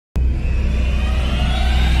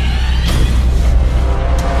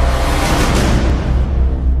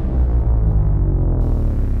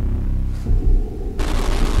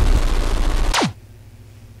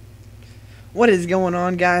What is going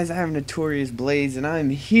on, guys? I'm NotoriouzBlaze, and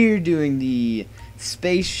I'm here doing the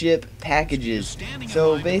Spaceship packages.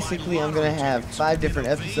 So basically I'm going to have 5 different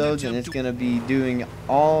episodes, and it's going to be doing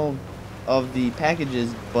all of the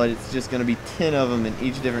packages, but it's just going to be 10 of them in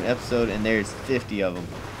each different episode, and there's 50 of them.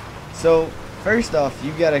 So first off,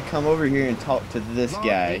 you got to come over here and talk to this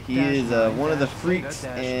guy. He is one of the freaks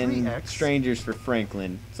and strangers for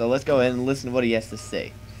Franklin. So let's go ahead and listen to what he has to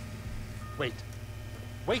say. Wait.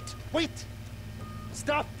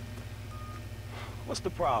 Stop! What's the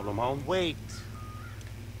problem, home? Wait.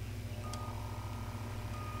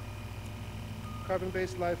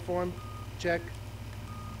 Carbon-based life form, check.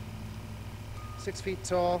 6 feet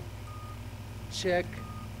tall, check.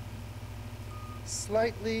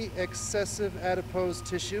 Slightly excessive adipose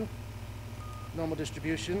tissue, normal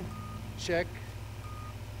distribution, check.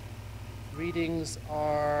 Readings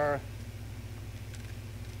are...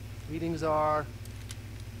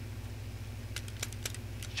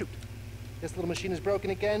 Shoot. This little machine is broken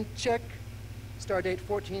again. Check. Stardate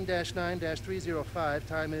 14-9-305.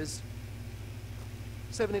 Time is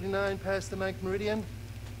 7:89 past the 9th meridian.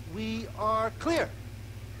 We are clear.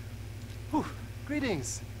 Whew.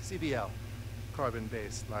 Greetings, CBL.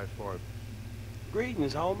 Carbon-based life form.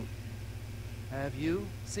 Greetings, homie. Have you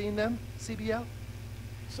seen them, CBL?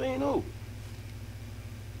 Seen who?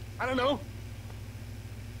 I don't know.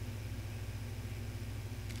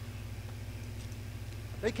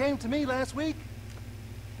 They came to me last week.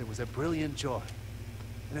 There was a brilliant joy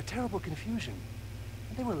and a terrible confusion.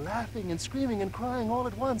 And they were laughing and screaming and crying all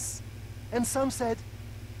at once. And some said,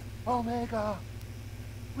 Omega,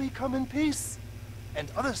 we come in peace.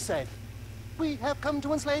 And others said, we have come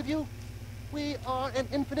to enslave you. We are an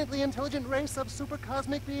infinitely intelligent race of super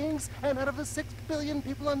cosmic beings, and out of the 6 billion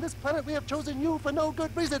people on this planet, we have chosen you for no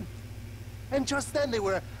good reason. And just then they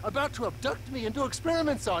were about to abduct me and do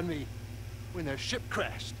experiments on me, when their ship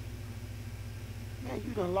crashed. Man,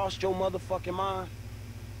 you done lost your motherfucking mind.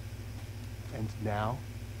 And now,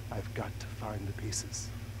 I've got to find the pieces.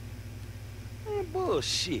 Man,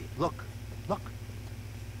 bullshit. Look.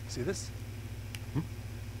 See this?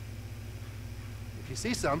 If you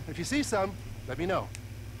see some, let me know.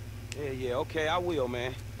 Yeah, okay, I will,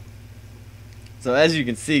 man. So as you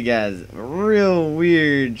can see, guys, a real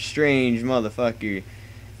weird, strange motherfucker.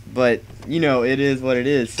 But, you know, it is what it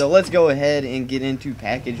is. So let's go ahead and get into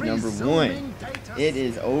package number 1. It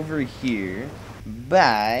is over here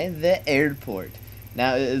by the airport.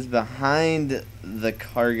 Now, it is behind the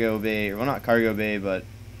cargo bay. Well, not cargo bay, but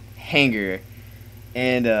hangar.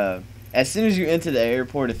 And as soon as you enter the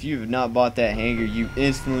airport, if you have not bought that hangar, you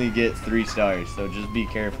instantly get 3 stars. So just be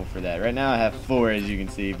careful for that. Right now I have 4, as you can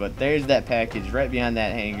see. But there's that package right behind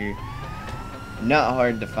that hangar. Not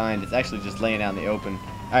hard to find. It's actually just laying out in the open.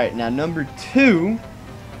 Alright, now number 2,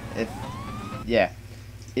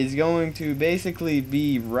 is going to basically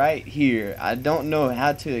be right here. I don't know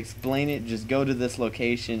how to explain it. Just go to this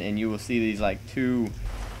location and you will see these like 2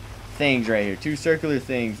 things right here, 2 circular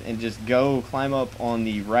things, and just go climb up on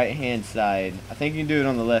the right hand side. I think you can do it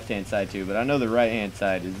on the left hand side too, but I know the right hand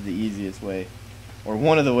side is the easiest way, or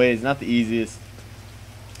one of the ways, not the easiest.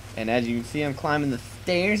 And as you can see, I'm climbing the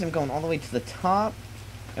stairs. I'm going all the way to the top.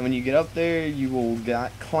 And when you get up there, you will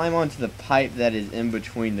climb onto the pipe that is in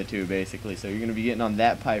between the 2, basically. So you're going to be getting on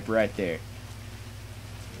that pipe right there.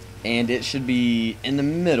 And it should be in the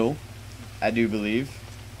middle, I do believe.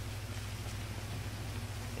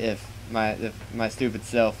 If my stupid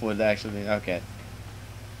self would actually be. Okay.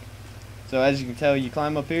 So as you can tell, you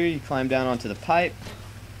climb up here, you climb down onto the pipe.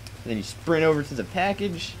 Then you sprint over to the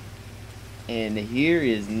package. And here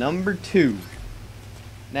is number 2.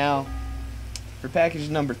 Now, for package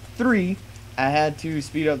number 3, I had to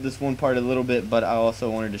speed up this one part a little bit, but I also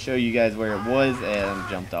wanted to show you guys where it was, and I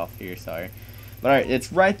jumped off here, sorry. But alright,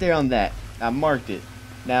 it's right there on that. I marked it.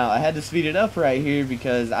 Now, I had to speed it up right here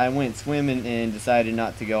because I went swimming and decided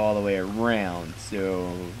not to go all the way around.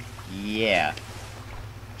 So, yeah.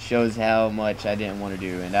 Shows how much I didn't want to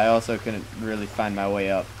do, and I also couldn't really find my way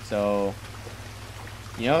up. So,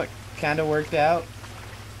 you know, it kind of worked out.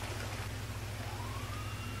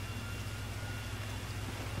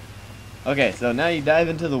 Okay, so now you dive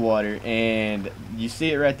into the water, and you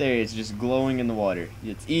see it right there. It's just glowing in the water.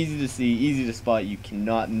 It's easy to see, easy to spot. You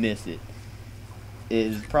cannot miss it. It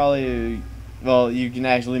is probably, well, you can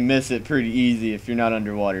actually miss it pretty easy if you're not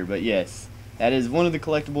underwater. But yes, that is one of the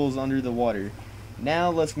collectibles under the water.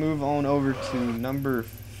 Now let's move on over to number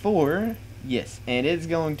 4. Yes, and it's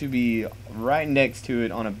going to be right next to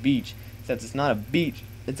it on a beach. Except it's not a beach.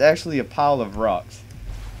 It's actually a pile of rocks,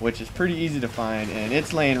 which is pretty easy to find, and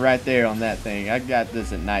it's laying right there on that thing. I got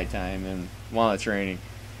this at nighttime and while it's raining.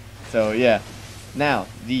 So yeah. Now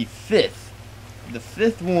the fifth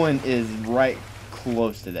one is right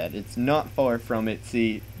close to that. It's not far from it.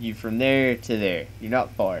 See, you from there to there. You're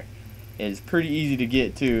not far. It's pretty easy to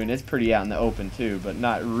get to, and it's pretty out in the open too, but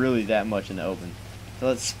not really that much in the open. So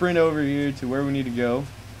let's sprint over here to where we need to go,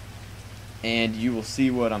 and you will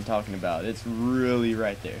see what I'm talking about. It's really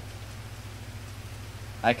right there.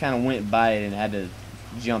 I kind of went by it and had to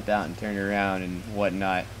jump out and turn around and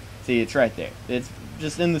whatnot. See, it's right there. It's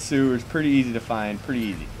just in the sewers, pretty easy to find, pretty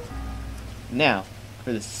easy. Now,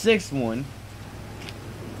 for the sixth one,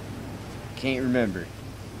 can't remember.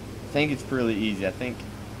 I think it's pretty easy. I think,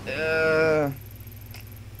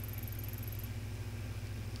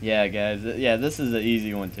 yeah, guys, yeah, this is an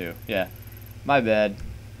easy one too. Yeah, my bad.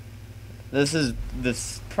 I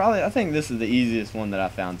think this is the easiest one that I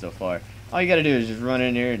found so far. All you gotta do is just run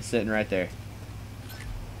in here and sitting right there.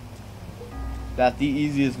 About the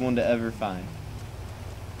easiest one to ever find.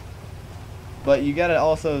 But you gotta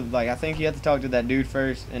also, like, I think you have to talk to that dude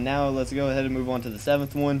first. And now let's go ahead and move on to the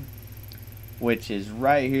seventh one, which is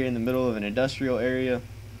right here in the middle of an industrial area.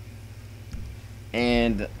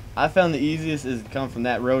 And I found the easiest is to come from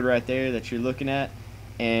that road right there that you're looking at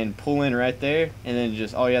and pull in right there, and then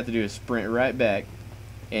just all you have to do is sprint right back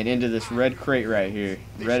and into this red crate right here.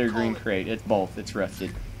 Red or green crate. It's both. It's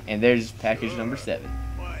rusted. And there's package number 7.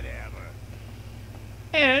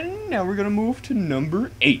 And now we're going to move to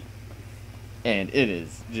number 8. And it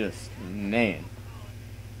is just, man.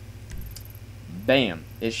 Bam.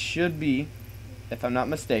 It should be, if I'm not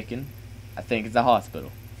mistaken, I think it's a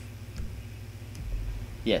hospital.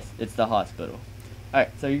 Yes, it's the hospital.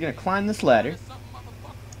 Alright, so you're going to climb this ladder.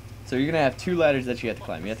 So you're going to have 2 ladders that you have to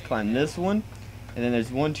climb. You have to climb this one, and then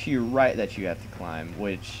there's one to your right that you have to climb,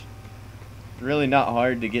 which is really not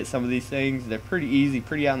hard to get some of these things. They're pretty easy,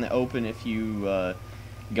 pretty out in the open if you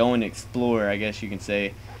go and explore, I guess you can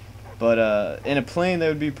say. But in a plane, that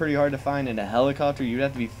would be pretty hard to find. In a helicopter, you'd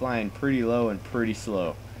have to be flying pretty low and pretty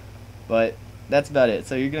slow. But that's about it.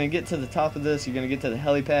 So you're going to get to the top of this, you're going to get to the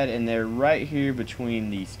helipad, and they're right here between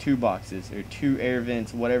these 2 boxes, or 2 air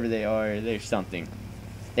vents, whatever they are. There's something.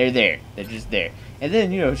 They're there. They're just there. And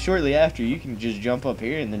then, you know, shortly after, you can just jump up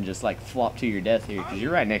here and then just, like, flop to your death here, because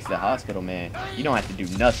you're right next to the hospital, man. You don't have to do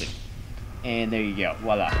nothing. And there you go.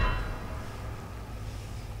 Voila.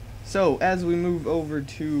 So, as we move over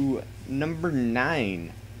to number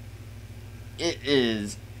 9, it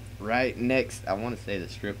is right next, I want to say the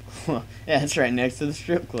strip club. Yeah, it's right next to the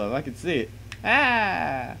strip club. I can see it.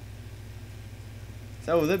 Ah!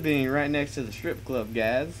 So, with it being right next to the strip club,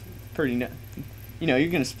 guys, pretty, you know,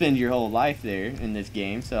 you're going to spend your whole life there in this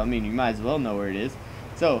game. So, I mean, you might as well know where it is.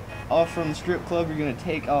 So, off from the strip club, you're going to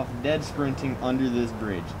take off dead sprinting under this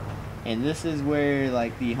bridge. And this is where,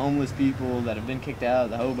 like, the homeless people that have been kicked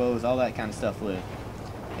out, the hobos, all that kind of stuff live.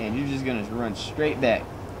 And you're just going to run straight back.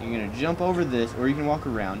 You're going to jump over this, or you can walk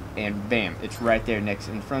around, and bam, it's right there next,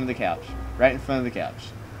 in front of the couch. Right in front of the couch.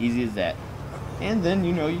 Easy as that. And then,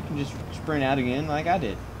 you know, you can just sprint out again like I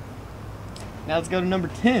did. Now let's go to number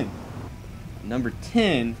 10. Number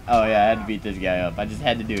 10, oh yeah, I had to beat this guy up. I just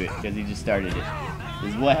had to do it, because he just started it.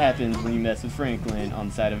 This is what happens when you mess with Franklin on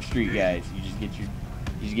the side of a street, guys. You just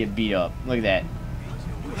get beat up. Look at that.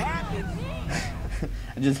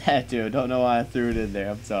 I just had to. I don't know why I threw it in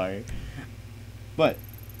there. I'm sorry. But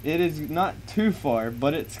it is not too far,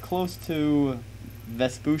 but it's close to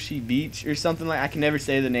Vespucci Beach or something like. I can never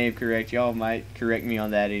say the name correct. Y'all might correct me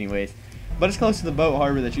on that anyways. But it's close to the boat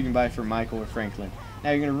harbor that you can buy for Michael or Franklin.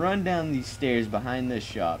 Now you're going to run down these stairs behind this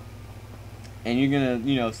shop. And you're going to,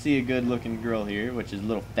 you know, see a good looking girl here, which is a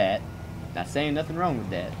little fat. Not saying nothing wrong with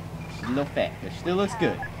that. She's a little fat, but she still looks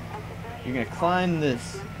good. You're going to climb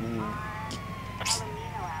this.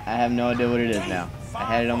 I have no idea what it is now. I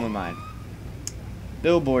had it on my mind.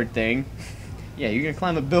 Billboard thing. Yeah, you're going to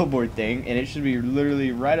climb a billboard thing, and it should be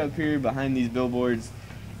literally right up here behind these billboards.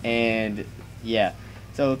 And, yeah.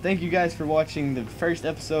 So, thank you guys for watching the first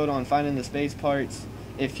episode on finding the space parts.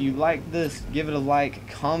 If you like this, give it a like.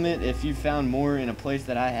 Comment if you found more in a place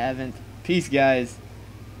that I haven't. Peace, guys.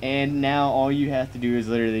 And now all you have to do is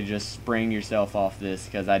literally just spring yourself off this,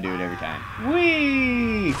 because I do it every time.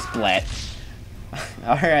 Whee! Splat.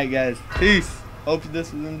 Alright, guys. Peace. Hope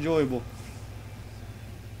this was enjoyable.